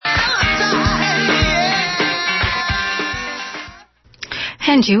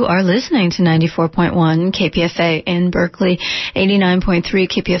And you are listening to 94.1 KPFA in Berkeley, 89.3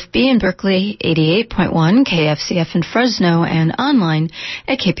 KPFB in Berkeley, 88.1 KFCF in Fresno, and online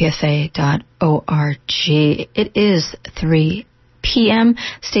at kpfa.org. It is 3 p.m.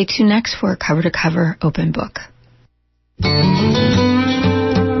 Stay tuned next for Cover to Cover Open Book.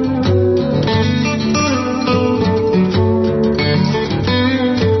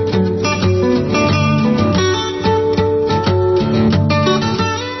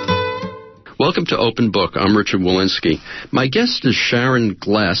 Welcome to Open Book. I'm Richard Wolinsky. My guest is Sharon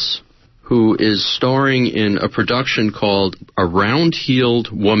Gless, who is starring in a production called A Round-Heeled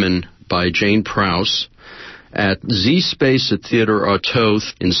Woman by Jane Prowse at Z Space at Theater Artaud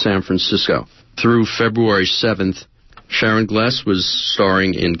in San Francisco. Through February 7th, Sharon Gless was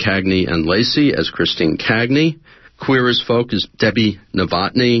starring in Cagney and Lacey as Christine Cagney. Queer as Folk is Debbie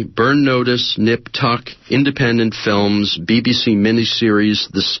Novotny. Burn Notice, Nip Tuck, Independent Films, BBC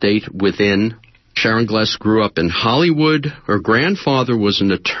miniseries The State Within. Sharon Gless grew up in Hollywood. Her grandfather was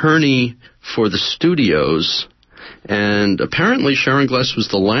an attorney for the studios. And apparently Sharon Gless was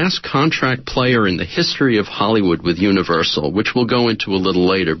the last contract player in the history of Hollywood with Universal, which we'll go into a little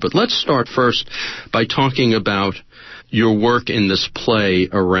later. But let's start first by talking about your work in this play,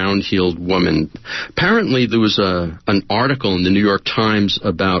 A Round-Heeled Woman. Apparently there was an article in the New York Times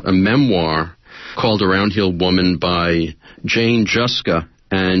about a memoir called A Round-Heeled Woman by Jane Juska,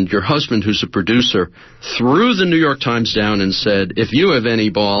 and your husband, who's a producer, threw the New York Times down and said, if you have any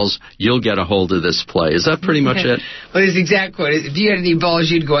balls, you'll get a hold of this play. Is that pretty much it? Well, his exact quote is, if you had any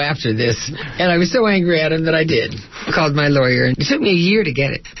balls, you'd go after this. And I was so angry at him that I did. I called my lawyer, and it took me a year to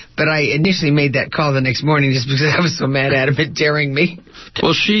get it. But I initially made that call the next morning just because I was so mad at him at daring me.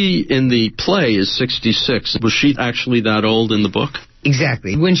 Well, she, in the play, is 66. Was she actually that old in the book?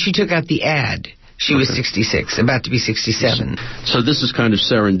 Exactly. When she took out the ad, she was 66, about to be 67. So this is kind of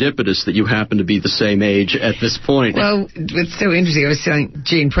serendipitous that you happen to be the same age at this point. Well, it's so interesting. I was telling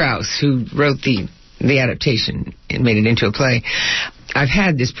Jane Prowse, who wrote the adaptation and made it into a play. I've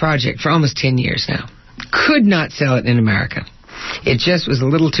had this project for almost 10 years now. Could not sell it in America. It just was a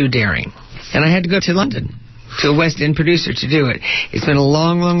little too daring. And I had to go to London to a West End producer to do it. It's been a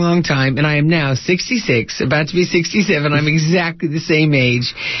long, long, long time, and I am now 66, about to be 67. I'm exactly the same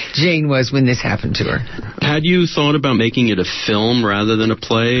age Jane was when this happened to her. Had you thought about making it a film rather than a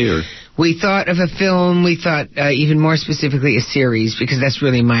play, or? We thought of a film. We thought even more specifically a series, because that's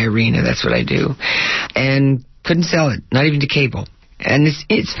really my arena. That's what I do. And couldn't sell it, not even to cable. And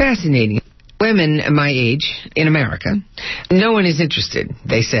it's fascinating. Women my age in America, no one is interested,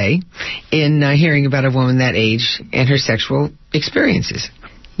 they say, in hearing about a woman that age and her sexual experiences.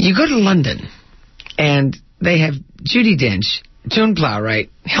 You go to London, and they have Judi Dench, Joan Plowright,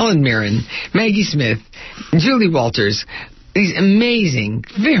 Helen Mirren, Maggie Smith, Julie Walters, these amazing,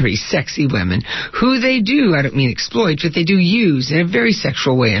 very sexy women who they do, I don't mean exploit, but they do use in a very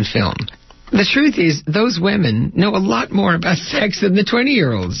sexual way in film. The truth is, those women know a lot more about sex than the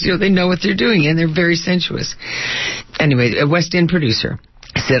 20-year-olds. You know, they know what they're doing, and they're very sensuous. Anyway, a West End producer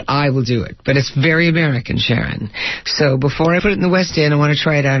said, I will do it. But it's very American, Sharon. So before I put it in the West End, I want to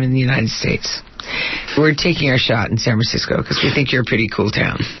try it out in the United States. We're taking our shot in San Francisco because we think you're a pretty cool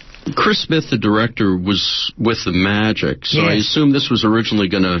town. Chris Smith, the director, was with the Magic, so yes. I assume this was originally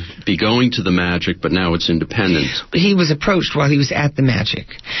going to be going to the Magic, but now it's independent. He was approached while he was at the Magic,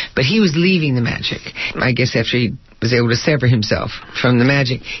 but he was leaving the Magic. I guess after he was able to sever himself from the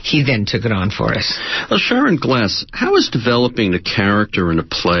Magic, he then took it on for us. Well, Sharon Gless, how is developing a character in a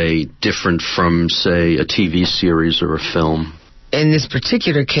play different from, say, a TV series or a film? In this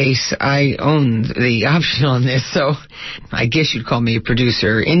particular case, I own the option on this, so I guess you'd call me a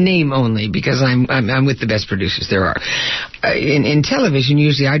producer in name only, because I'm with the best producers there are. In television,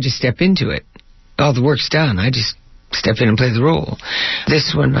 usually I just step into it. All the work's done. I just step in and play the role.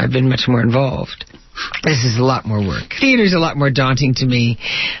 This one, I've been much more involved. This is a lot more work. Theater's a lot more daunting to me.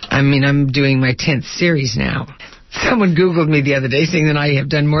 I mean, I'm doing my 10th series now. Someone Googled me the other day saying that I have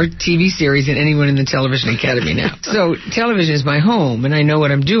done more TV series than anyone in the Television Academy now. So television is my home, and I know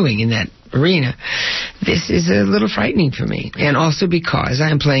what I'm doing in that arena. This is a little frightening for me, and also because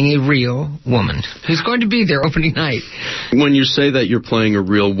I am playing a real woman who's going to be there opening night. When you say that you're playing a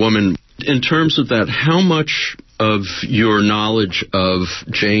real woman, in terms of that, how much of your knowledge of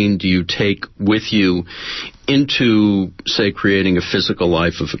Jane do you take with you into, say, creating a physical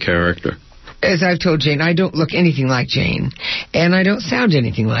life of a character? As I've told Jane, I don't look anything like Jane, and I don't sound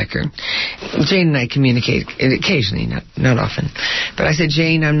anything like her. Jane and I communicate occasionally, not often. But I said,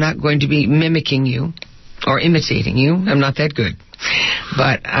 Jane, I'm not going to be mimicking you or imitating you. I'm not that good.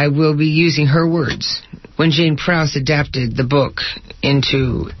 But I will be using her words when Jane Prowse adapted the book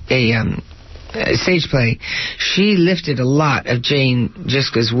into a stage play, she lifted a lot of Jane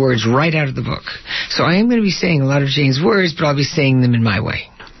Jiska's words right out of the book. So I am going to be saying a lot of Jane's words, but I'll be saying them in my way.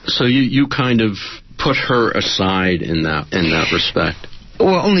 So you kind of put her aside in that respect.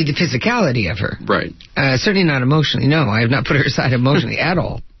 Well, only the physicality of her. Right. Certainly not emotionally. No, I have not put her aside emotionally at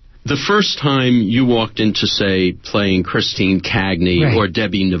all. The first time you walked into, say, playing Christine Cagney or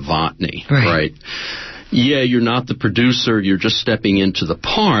Debbie Novotny, right? Yeah, you're not the producer, you're just stepping into the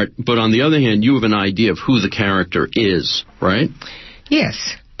part, but on the other hand, you have an idea of who the character is, right?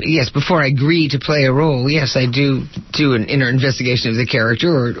 Yes. Yes, before I agree to play a role, yes, I do an inner investigation of the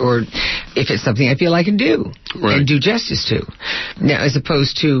character, or if it's something I feel I can do and do justice to. Now, as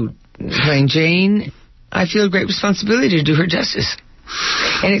opposed to playing Jane, I feel a great responsibility to do her justice.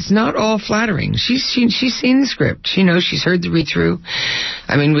 And it's not all flattering. She's seen the script. She knows, she's heard the read-through.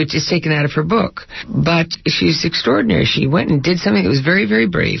 I mean, which is taken out of her book. But she's extraordinary. She went and did something that was very, very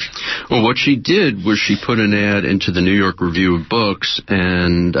brave. Well, what she did was she put an ad into the New York Review of Books,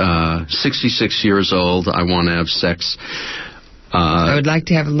 and 66 years old, I want to have sex. I would like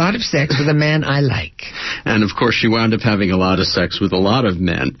to have a lot of sex with a man I like. And, of course, she wound up having a lot of sex with a lot of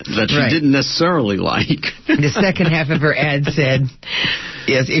men that she didn't necessarily like. The second half of her ad said,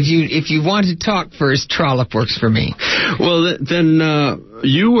 yes, if you want to talk first, Trollope works for me. Well, then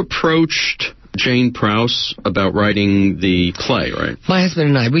you approached Jane Prowse about writing the play, right? My husband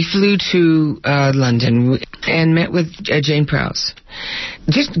and I, we flew to London and met with Jane Prowse.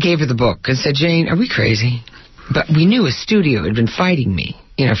 Just gave her the book and said, Jane, are we crazy? But we knew a studio had been fighting me,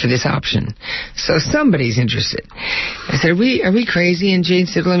 for this option. So somebody's interested. I said, are we crazy? And Jane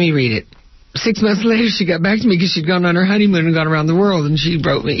said, let me read it. 6 months later, she got back to me because she'd gone on her honeymoon and gone around the world. And she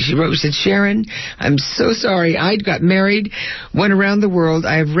wrote, she said, Sharon, I'm so sorry. I got married, went around the world.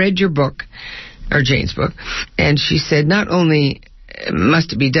 I have read your book, or Jane's book. And she said, not only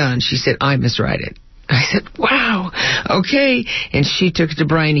must it be done, she said, I must write it. I said, wow, okay. And she took it to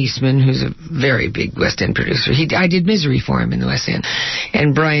Brian Eastman, who's a very big West End producer. I did Misery for him in the West End.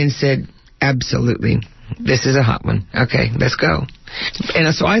 And Brian said, absolutely, this is a hot one. Okay, let's go.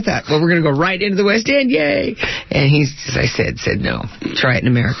 And so I thought, well, we're going to go right into the West End, yay. And he, as I said no, try it in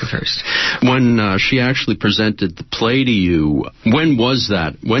America first. When she actually presented the play to you, when was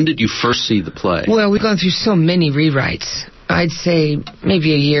that? When did you first see the play? Well, we've gone through so many rewrites. I'd say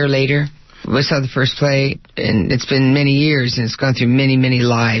maybe a year later. We saw the first play, and it's been many years, and it's gone through many, many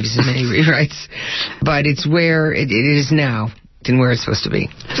lives and many rewrites. But it's where it is now and where it's supposed to be.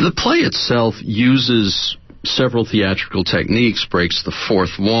 The play itself uses several theatrical techniques, breaks the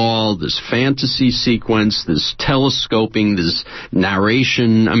fourth wall, this fantasy sequence, this telescoping, this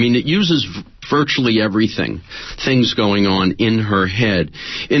narration. I mean, it uses virtually everything, things going on in her head.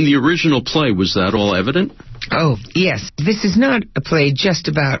 In the original play, was that all evident? Oh, yes. This is not a play just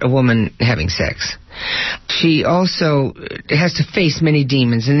about a woman having sex. She also has to face many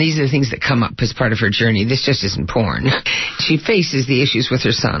demons, and these are the things that come up as part of her journey. This just isn't porn. She faces the issues with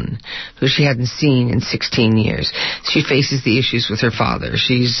her son, who she hadn't seen in 16 years. She faces the issues with her father.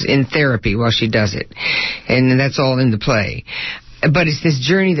 She's in therapy while she does it, and that's all in the play. But it's this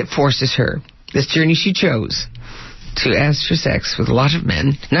journey that forces her, this journey she chose, to ask for sex with a lot of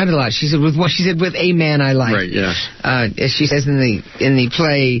men. Not a lot. She said with a man I like. Right, yeah. As she says in the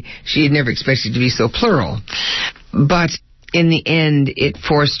play, she had never expected to be so plural. But in the end, it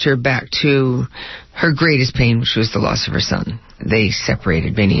forced her back to her greatest pain, which was the loss of her son. They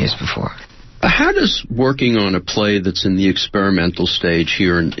separated many years before. How does working on a play that's in the experimental stage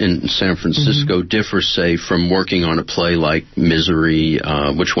here in San Francisco differ, say, from working on a play like Misery,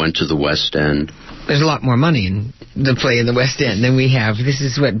 which went to the West End? There's a lot more money in the play in the West End than we have. This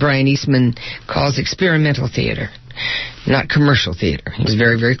is what Brian Eastman calls experimental theater, not commercial theater. He's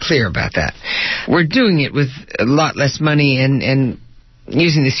very, very clear about that. We're doing it with a lot less money and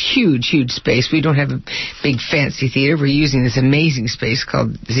using this huge, huge space. We don't have a big fancy theater. We're using this amazing space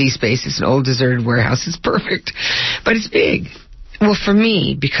called Z Space. It's an old deserted warehouse. It's perfect, but it's big. Well, for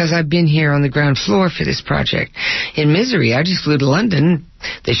me, because I've been here on the ground floor for this project, in Misery, I just flew to London.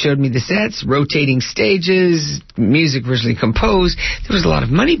 They showed me the sets, rotating stages, music originally composed. There was a lot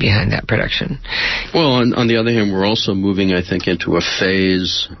of money behind that production. Well, on the other hand, we're also moving, I think, into a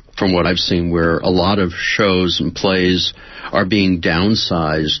phase, from what I've seen, where a lot of shows and plays are being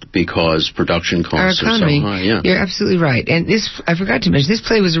downsized because production costs are so high. Yeah. You're absolutely right. And this, I forgot to mention, this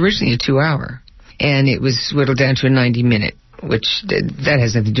play was originally a 2-hour, and it was whittled down to a 90-minute. which that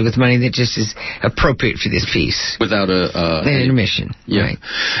has nothing to do with money. That just is appropriate for this piece. Without an intermission. Yeah. Right.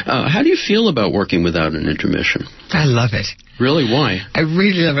 How do you feel about working without an intermission? I love it. Really? Why? I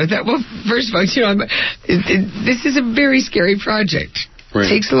really love it. Well, first of all, this is a very scary project. Right. It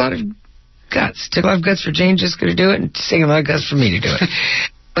takes a lot of guts. It took a lot of guts for Jane just to do it, and it's taking a lot of guts for me to do it.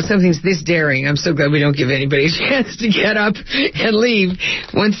 But something's this daring, I'm so glad we don't give anybody a chance to get up and leave.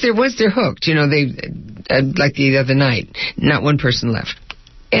 Once they're hooked, they like the other night, not one person left.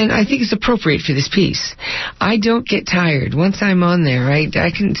 And I think it's appropriate for this piece. I don't get tired. Once I'm on there,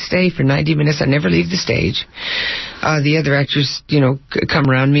 I can stay for 90 minutes. I never leave the stage. The other actors, come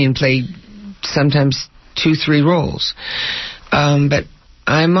around me and play sometimes 2-3 roles. But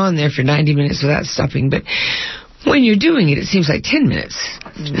I'm on there for 90 minutes without stopping. But when you're doing it, it seems like 10 minutes.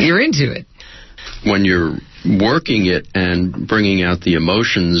 You're into it. When you're working it and bringing out the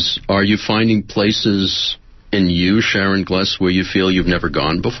emotions, are you finding places in you, Sharon Gless, where you feel you've never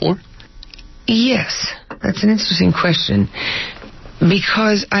gone before? Yes. That's an interesting question.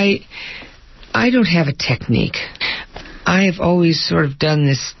 Because I don't have a technique. I have always sort of done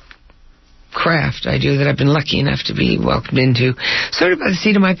this craft I do that I've been lucky enough to be welcomed into, sort of by the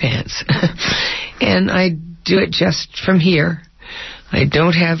seat of my pants. And I do it just from here. I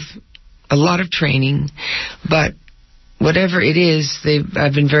don't have a lot of training, but whatever it is,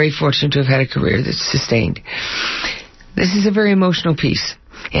 I've been very fortunate to have had a career that's sustained. This is a very emotional piece,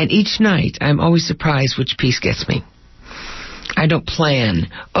 and each night I'm always surprised which piece gets me. I don't plan,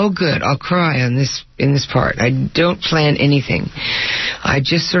 oh good, I'll cry in this part. I don't plan anything. I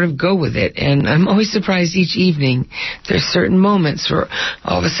just sort of go with it, and I'm always surprised each evening. There's certain moments where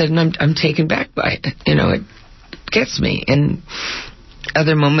all of a sudden I'm taken back by it. It gets me. And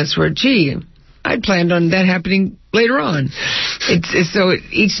other moments where, gee, I'd planned on that happening later on.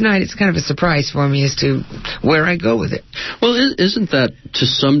 Each night it's kind of a surprise for me as to where I go with it. Well, isn't that to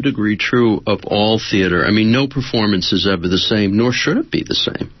some degree true of all theater? I mean, no performance is ever the same, nor should it be the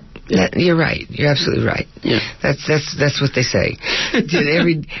same. You're right. You're absolutely right. Yeah. That's what they say.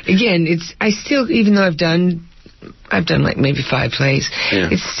 I still, even though I've done like maybe 5 plays,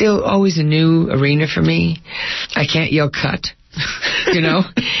 It's still always a new arena for me. I can't yell cut.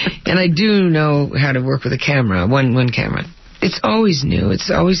 And I do know how to work with a camera, one camera. It's always new.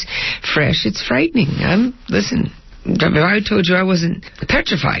 It's always fresh. It's frightening. Listen, if I told you I wasn't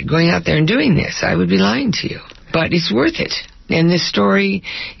petrified going out there and doing this, I would be lying to you. But it's worth it. And this story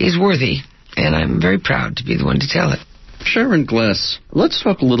is worthy, and I'm very proud to be the one to tell it. Sharon Gless, let's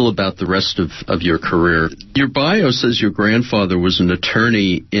talk a little about the rest of your career. Your bio says your grandfather was an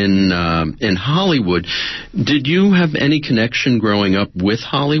attorney in Hollywood. Did you have any connection growing up with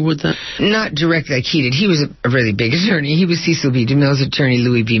Hollywood then? Not directly like he did. He was a really big attorney. He was Cecil B. DeMille's attorney,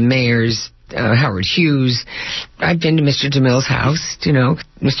 Louis B. Mayer's, Howard Hughes. I've been to Mr. DeMille's house,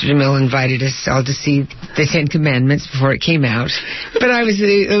 Mr. DeMille invited us all to see the 10 Commandments before it came out. But I was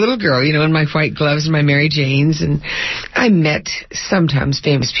a little girl, in my white gloves and my Mary Janes, and I met sometimes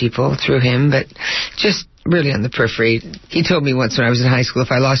famous people through him, but just really on the periphery. He told me once when I was in high school,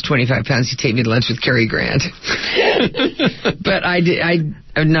 if I lost 25 pounds, he'd take me to lunch with Cary Grant. But I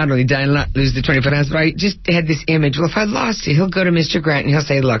not only did I not lose the 25 pounds, but I just had this image. Well, if I lost it, he'll go to Mr. Grant and he'll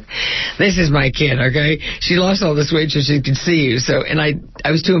say, look, this is my kid, okay? She lost all this weight so she could see you. And I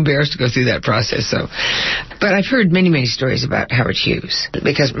was too embarrassed to go through that process. But I've heard many, many stories about Howard Hughes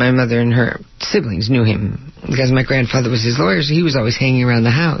because my mother and her siblings knew him because my grandfather was his lawyer, so he was always hanging around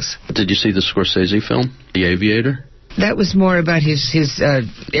the house. Did you see the Scorsese film, The Aviator? That was more about his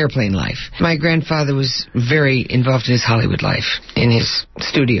airplane life. My grandfather was very involved in his Hollywood life, in his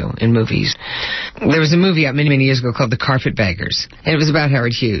studio, in movies. There was a movie out many, many years ago called The Carpetbaggers, and it was about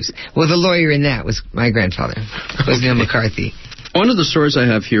Howard Hughes. Well, the lawyer in that was my grandfather, was Neil McCarthy. One of the stories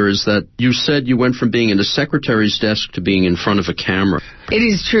I have here is that you said you went from being in a secretary's desk to being in front of a camera. It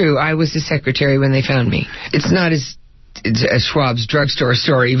is true. I was the secretary when they found me. It's not as a Schwab's drugstore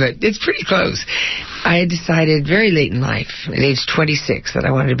story, but it's pretty close. I had decided very late in life, at age 26, that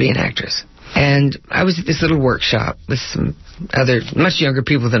I wanted to be an actress. And I was at this little workshop with some other much younger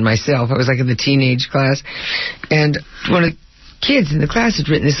people than myself. I was like in the teenage class. And one of the kids in the class had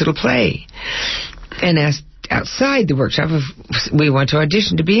written this little play and asked outside the workshop if we want to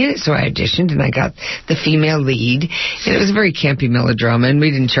audition to be in it. So I auditioned, and I got the female lead. And it was a very campy melodrama, and we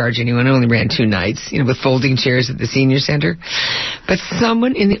didn't charge anyone. I only ran 2 nights, with folding chairs at the senior center. But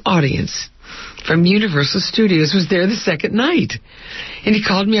someone in the audience from Universal Studios was there the second night. And he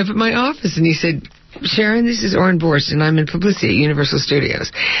called me up at my office, and he said, Sharon, this is Orrin Borst, and I'm in publicity at Universal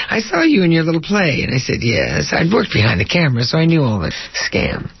Studios. I saw you in your little play. And I said, yes. I'd worked behind the camera, so I knew all the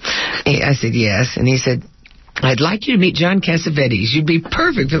scam. I said, yes. And he said, I'd like you to meet John Cassavetes. You'd be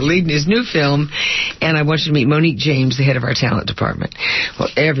perfect for the lead in his new film. And I want you to meet Monique James, the head of our talent department. Well,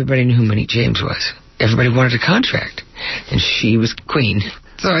 everybody knew who Monique James was. Everybody wanted a contract. And she was queen.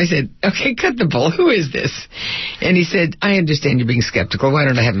 So I said, okay, cut the bull. Who is this? And he said, I understand you're being skeptical. Why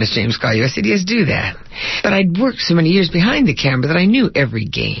don't I have Miss James call you? I said, yes, do that. But I'd worked so many years behind the camera that I knew every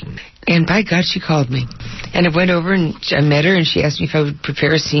game. And by God, she called me. And I went over and I met her, and she asked me if I would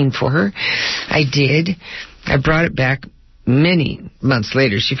prepare a scene for her. I did. I brought it back many months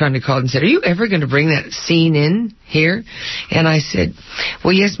later. She finally called and said, are you ever going to bring that scene in here? And I said,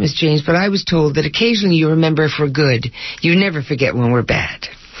 well, yes, Miss James, but I was told that occasionally you remember if we're good. You never forget when we're bad.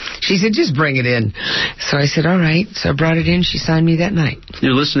 She said, just bring it in. So I said, all right. So I brought it in. She signed me that night.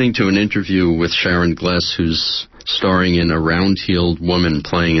 You're listening to an interview with Sharon Gless, who's starring in A Round-Heeled Woman,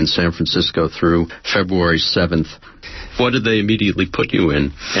 playing in San Francisco through February 7th. What did they immediately put you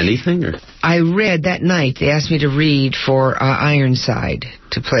in? Anything? Or? I read that night. They asked me to read for Ironside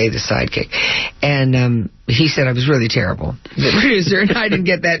to play the sidekick. And he said I was really terrible, the producer, and I didn't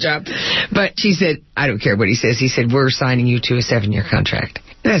get that job. But she said, I don't care what he says. He said, we're signing you to a 7-year contract.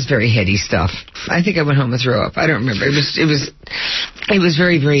 That's very heady stuff. I think I went home and threw up. I don't remember. It was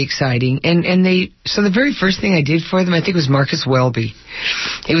very, very exciting. And so the very first thing I did for them, I think, was Marcus Welby.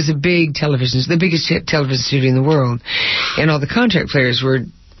 It was a big television, the biggest television studio in the world. And all the contract players were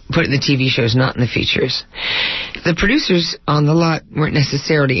put in the TV shows, not in the features. The producers on the lot weren't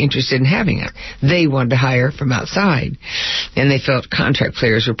necessarily interested in having it. They wanted to hire from outside, and they felt contract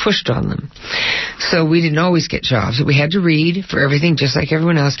players were pushed on them. So we didn't always get jobs. We had to read for everything just like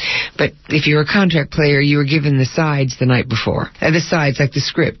everyone else. But if you were a contract player, you were given the sides the night before. The sides, like the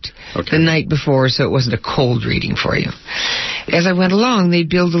script, the night before, so it wasn't a cold reading for you. As I went along, they'd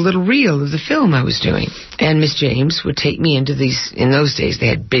build a little reel of the film I was doing. And Miss James would take me into these, in those days, they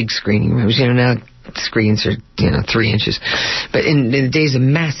had big screening rooms. Now screens are, 3 inches. But in the days of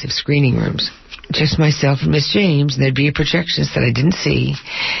massive screening rooms, just myself and Miss James, and there'd be a projectionist that I didn't see,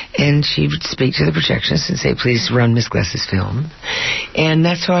 and she would speak to the projectionist and say, please run Miss Gless's film. And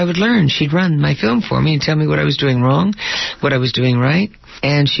that's how I would learn. She'd run my film for me and tell me what I was doing wrong, what I was doing right.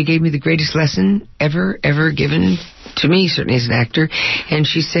 And she gave me the greatest lesson ever given to me, certainly as an actor. And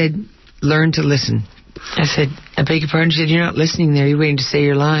she said, learn to listen. I said, I beg your pardon? She said, you're not listening there. You're waiting to say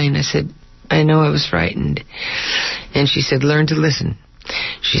your line. I said, I know, I was frightened. And she said, learn to listen.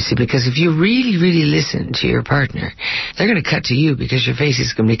 She said, because if you really, really listen to your partner, they're going to cut to you because your face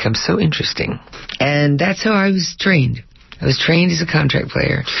is going to become so interesting. And that's how I was trained. I was trained as a contract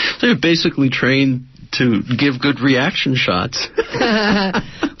player. So you're basically trained to give good reaction shots.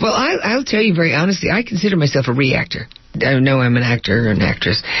 Well, I'll tell you very honestly, I consider myself a reactor. I know I'm an actor or an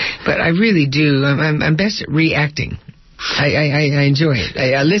actress, but I really do. I'm best at reacting. I enjoy it.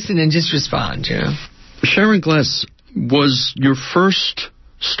 I listen and just respond, Sharon Gless, was your first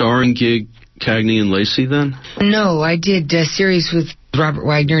starring gig Cagney and Lacey then? No, I did a series with Robert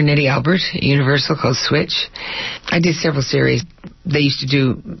Wagner and Eddie Albert at Universal called Switch. I did several series. They used to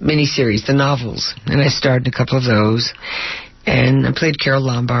do miniseries, the novels, and I starred in a couple of those. And I played Carol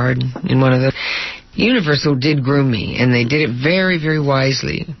Lombard in one of those. Universal did groom me, and they did it very, very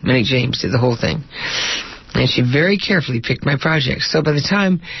wisely. Monique James did the whole thing. And she very carefully picked my projects. So by the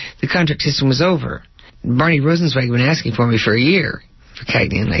time the contract system was over, Barney Rosenzweig had been asking for me for a year for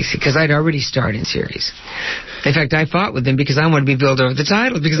Cagney and Lacey, because I'd already starred in series. In fact, I fought with them because I wanted to be billed over the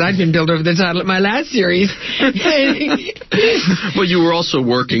title, because I'd been billed over the title at my last series. Well, you were also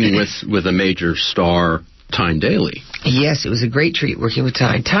working with a major star, Tyne Daly. Yes, it was a great treat working with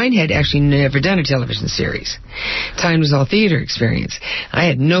Tyne. Tyne had actually never done a television series. Tyne was all theater experience. I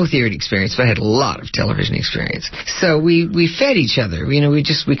had no theater experience, but I had a lot of television experience. So we fed each other.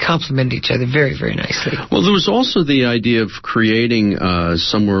 We complemented each other very, very nicely. Well, there was also the idea of creating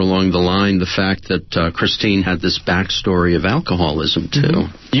somewhere along the line the fact that Christine had this backstory of alcoholism too.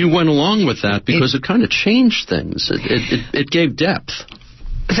 Mm-hmm. You went along with that because it kind of changed things. It gave depth.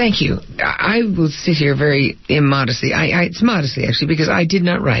 Thank you. I will sit here very immodestly. It's modestly, actually, because I did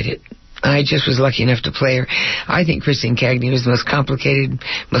not write it. I just was lucky enough to play her. I think Christine Cagney was the most complicated,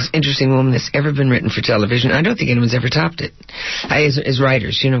 most interesting woman that's ever been written for television. I don't think anyone's ever topped it. As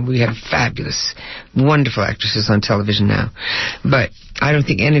writers, we have fabulous, wonderful actresses on television now. But I don't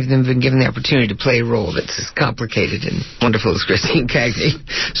think any of them have been given the opportunity to play a role that's as complicated and wonderful as Christine Cagney.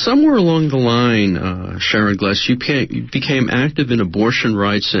 Somewhere along the line, Sharon Gless, you became active in abortion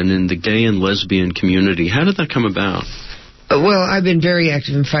rights and in the gay and lesbian community. How did that come about? Well, I've been very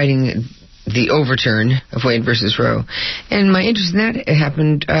active in fighting the overturn of Wade versus Roe. And my interest in that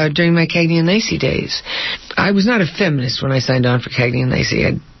happened during my Cagney and Lacey days. I was not a feminist when I signed on for Cagney and Lacey.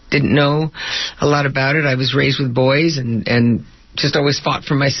 didn't know a lot about it. I was raised with boys and just always fought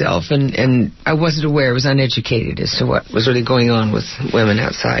for myself, and I wasn't aware, I was uneducated as to what was really going on with women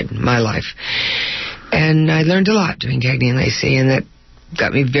outside my life. And I learned a lot doing Cagney and Lacey, and that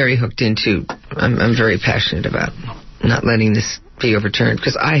got me very hooked into, I'm very passionate about not letting this be overturned,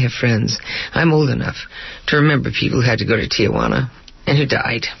 because I have friends, I'm old enough to remember people who had to go to Tijuana and who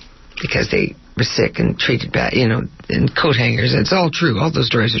died because they were sick and treated bad, you know, in coat hangers. It's all true. All those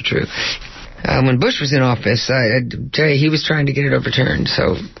stories are true. When Bush was in office, I tell you, he was trying to get it overturned.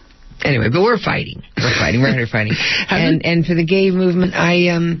 So, anyway, but we're fighting. We're out here fighting. And for the gay movement,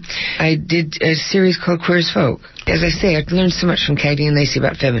 I did a series called Queer as Folk. As I say, I learned so much from Cagney and Lacey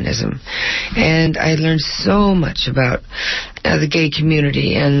about feminism. And I learned so much about the gay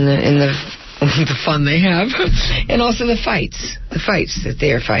community and the fun they have, and also the fights that they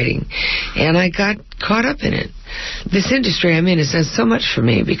are fighting. And I got caught up in it. This industry I'm in has done so much for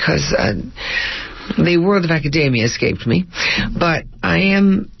me because the world of academia escaped me. But I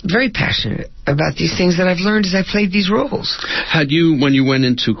am very passionate about these things that I've learned as I played these roles. Had you, when you went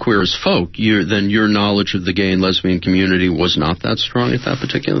into Queer as Folk, then your knowledge of the gay and lesbian community was not that strong at that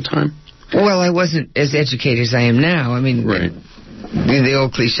particular time? Well, I wasn't as educated as I am now. I mean, right. The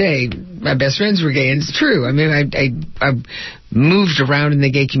old cliche, my best friends were gay, and it's true. I mean, I moved around in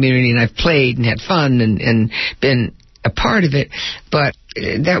the gay community, and I've played and had fun and been a part of it, but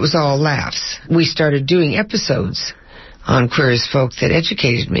that was all laughs. We started doing episodes on Queer as Folk that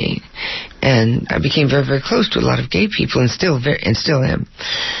educated me, and I became very, very close to a lot of gay people, and still am.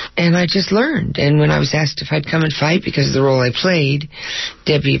 And I just learned. And when I was asked if I'd come and fight because of the role I played,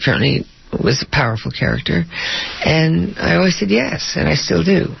 Debbie apparently was a powerful character, and I always said yes, and I still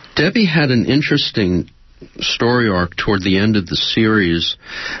do. Debbie had an interesting story arc toward the end of the series.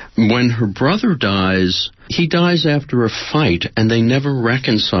 When her brother dies, he dies after a fight, and they never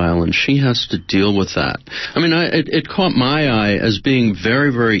reconcile, and she has to deal with that. I mean, it caught my eye as being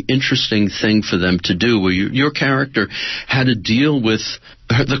very, very interesting thing for them to do, where your character had to deal with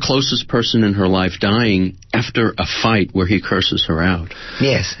the closest person in her life dying after a fight where he curses her out.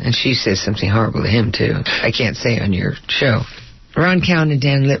 Yes, and she says something horrible to him, too. I can't say on your show. Ron Cowan and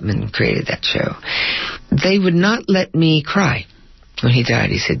Dan Lippman created that show. They would not let me cry when he died.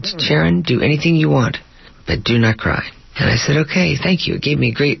 He said, Sharon, do anything you want, but do not cry. And I said, okay, thank you. It gave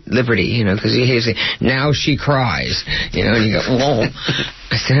me great liberty, you know, because you hear say, now she cries, you know, and you go, whoa.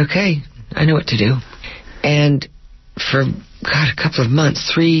 I said, okay, I know what to do. And for, a couple of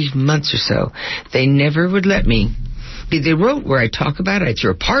months, 3 months or so, they never would let me. They wrote where I talk about it. I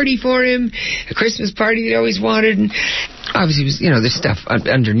threw a party for him, a Christmas party he always wanted. And obviously, it was, you know, there's stuff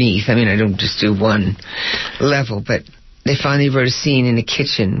underneath. I mean, I don't just do one level, but they finally wrote a scene in the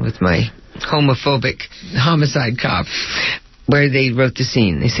kitchen with my homophobic homicide cop where they wrote the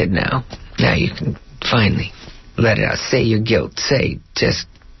scene. They said, now you can finally let it out. Say your guilt.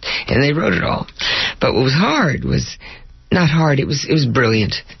 And they wrote it all. But what was hard was, not hard, it was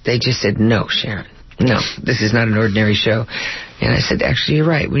brilliant. They just said, no, Sharon. No, this is not an ordinary show. And I said, actually, you're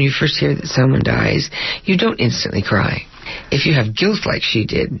right. When you first hear that someone dies, you don't instantly cry. If you have guilt like she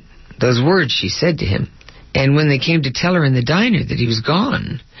did, those words she said to him, and when they came to tell her in the diner that he was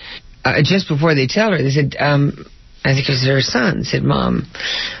gone, just before they tell her, they said, I think it was her son, said, Mom,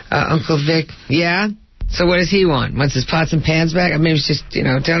 Uncle Vic, yeah? So what does he want? Wants his pots and pans back? I mean, it was just, you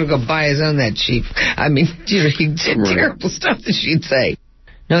know, tell him to go buy his own that cheap. I mean, you know, he said terrible stuff that she'd say.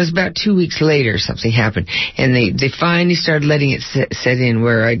 No, it was about 2 weeks later something happened, and they finally started letting it set in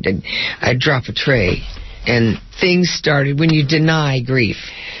where I'd drop a tray, and things started when you deny grief.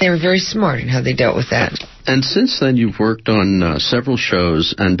 They were very smart in how they dealt with that. And since then, you've worked on several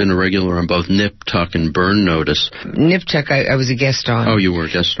shows and been a regular on both Nip Tuck and Burn Notice. Nip Tuck, I was a guest on. Oh, you were a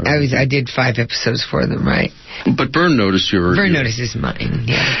guest star. I did 5 episodes for them, right? But Burn Notice, Burn Notice is mine,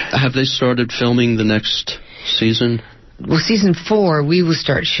 yeah. Have they started filming the next season? Well, season 4, we will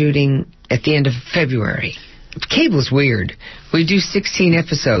start shooting at the end of February. Cable's weird. We do 16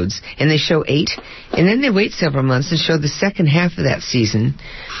 episodes, and they show 8, and then they wait several months and show the second half of that season,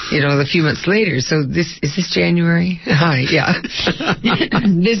 you know, a few months later. So is this January? Hi, yeah.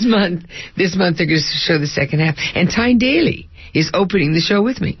 This month they're going to show the second half. And Tyne Daly is opening the show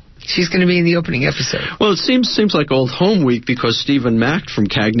with me. She's going to be in the opening episode. Well, it seems like Old Home Week because Stephen Mack from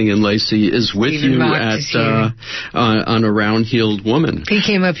Cagney and Lacey is with you on A Round-Heeled Woman. He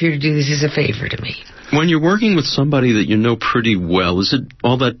came up here to do this as a favor to me. When you're working with somebody that you know pretty well, is it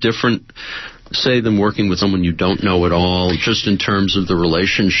all that different, say, than working with someone you don't know at all, just in terms of the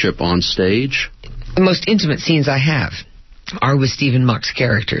relationship on stage? The most intimate scenes I have are with Stephen Mack's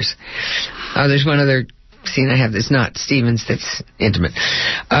characters. There's one other scene I have that's not Stephen's, that's intimate.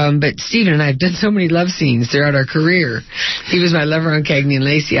 But Stephen and I have done so many love scenes throughout our career. He was my lover on Cagney and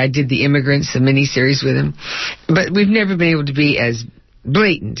Lacey. I did The Immigrants, the miniseries with him. But we've never been able to be as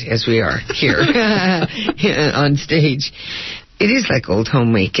blatant as we are here on stage. It is like old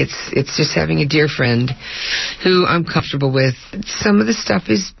home week. It's just having a dear friend who I'm comfortable with. Some of the stuff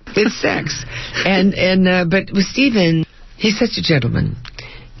is sex, but with Stephen, he's such a gentleman,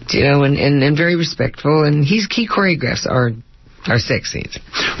 and very respectful, and he choreographs our sex scenes.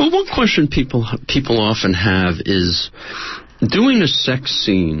 Well, one question people often have is doing a sex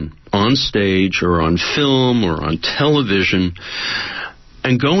scene on stage or on film or on television.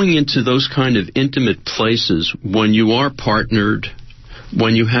 And going into those kind of intimate places when you are partnered,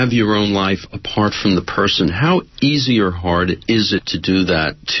 when you have your own life apart from the person, how easy or hard is it to do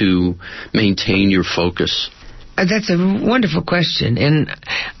that, to maintain your focus? That's a wonderful question, and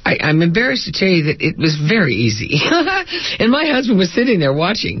I'm embarrassed to tell you that it was very easy. And my husband was sitting there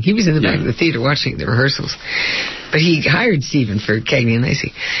watching. He was in the back of the theater watching the rehearsals. But he hired Stephen for Cagney and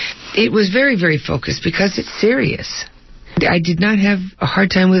Lacey. It was very, very focused because it's serious. I did not have a hard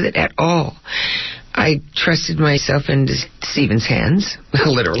time with it at all. I trusted myself into Stephen's hands,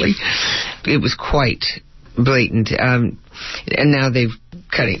 literally. It was quite blatant. And now they've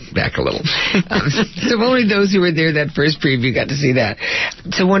cut it back a little. So only those who were there that first preview got to see that.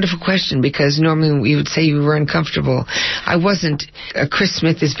 It's a wonderful question because normally we would say you were uncomfortable. I wasn't. Chris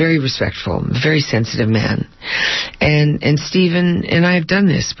Smith is very respectful, a very sensitive man. And Stephen and I have done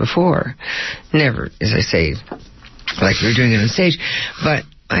this before. Never, as I say, like we were doing it on stage, but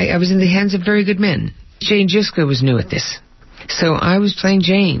I was in the hands of very good men. Jane Juska was new at this. So I was playing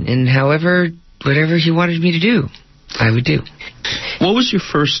Jane, and whatever he wanted me to do, I would do. What was your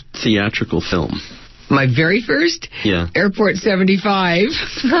first theatrical film? My very first? Yeah. Airport 75.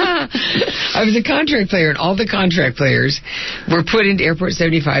 I was a contract player, and all the contract players were put into Airport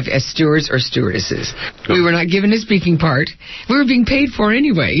 75 as stewards or stewardesses. We were not given a speaking part. We were being paid for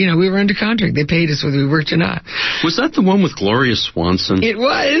anyway. We were under contract. They paid us whether we worked or not. Was that the one with Gloria Swanson? It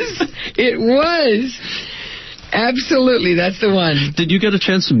was. It was. Absolutely, that's the one. Did you get a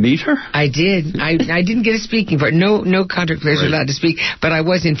chance to meet her? I did. I didn't get a speaking part. No contract players were allowed to speak, but I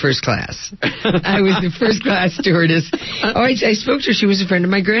was in first class. I was the first class stewardess. I spoke to her. She was a friend of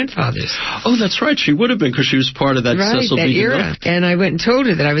my grandfather's. Oh, that's right. She would have been because she was part of that Cecil that B. era. And I went and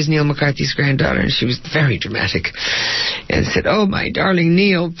told her that I was Neil McCarthy's granddaughter, and she was very dramatic. And said, "Oh, my darling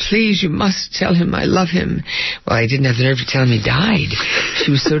Neil, please, you must tell him I love him." Well, I didn't have the nerve to tell him he died.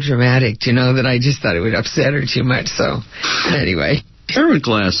 She was so dramatic, that I just thought it would upset her too much. So, anyway. Sharon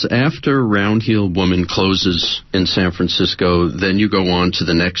Glass, after Round Heel Woman closes in San Francisco, then you go on to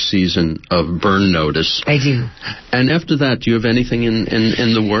the next season of Burn Notice. I do. And after that, do you have anything in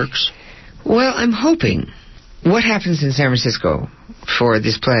the works? Well, I'm hoping what happens in San Francisco for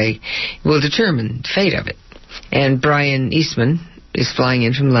this play will determine the fate of it. And Brian Eastman is flying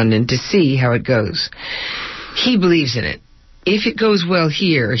in from London to see how it goes. He believes in it. If it goes well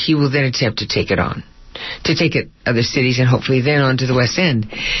here, he will then attempt to take it on. To take it other cities and hopefully then on to the West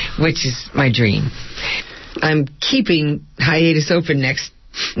End, which is my dream. I'm keeping hiatus open next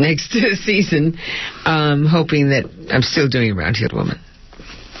season, hoping that I'm still doing Round-Heeled Woman.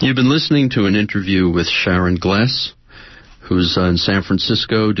 You've been listening to an interview with Sharon Glass, who's in San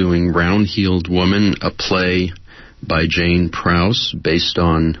Francisco doing Round-Heeled Woman, a play by Jane Prowse based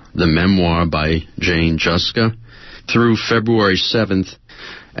on the memoir by Jane Juska, through February 7th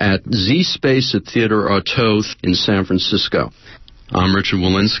at Z Space at Theater Artaud in San Francisco. I'm Richard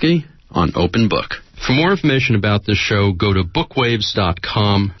Wolinsky on Open Book. For more information about this show, go to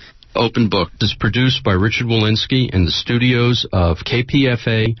bookwaves.com. Open Book is produced by Richard Wolinsky in the studios of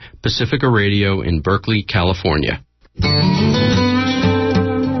KPFA Pacifica Radio in Berkeley, California.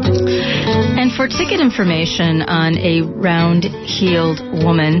 And for ticket information on a round-heeled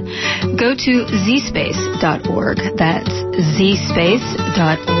woman, go to zspace.org. That's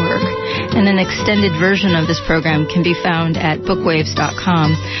zspace.org. And an extended version of this program can be found at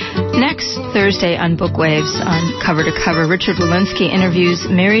bookwaves.com. Next Thursday on Bookwaves, on Cover to Cover, Richard Wolinsky interviews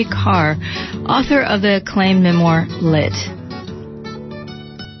Mary Carr, author of the acclaimed memoir, Lit.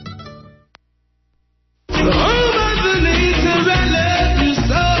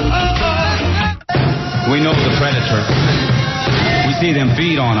 We know the predator. We see them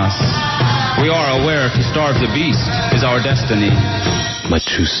feed on us. We are aware to starve the beast is our destiny. My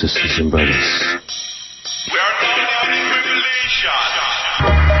true sisters and brothers. We are now in revelation.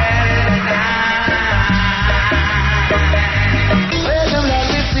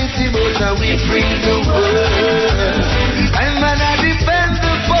 We free the world. I'm gonna defend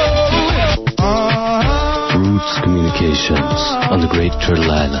the foe. Communications on the Great Turtle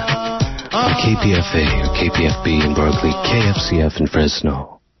Island, on KPFA or KPFB in Berkeley, KFCF in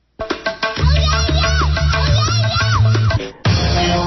Fresno.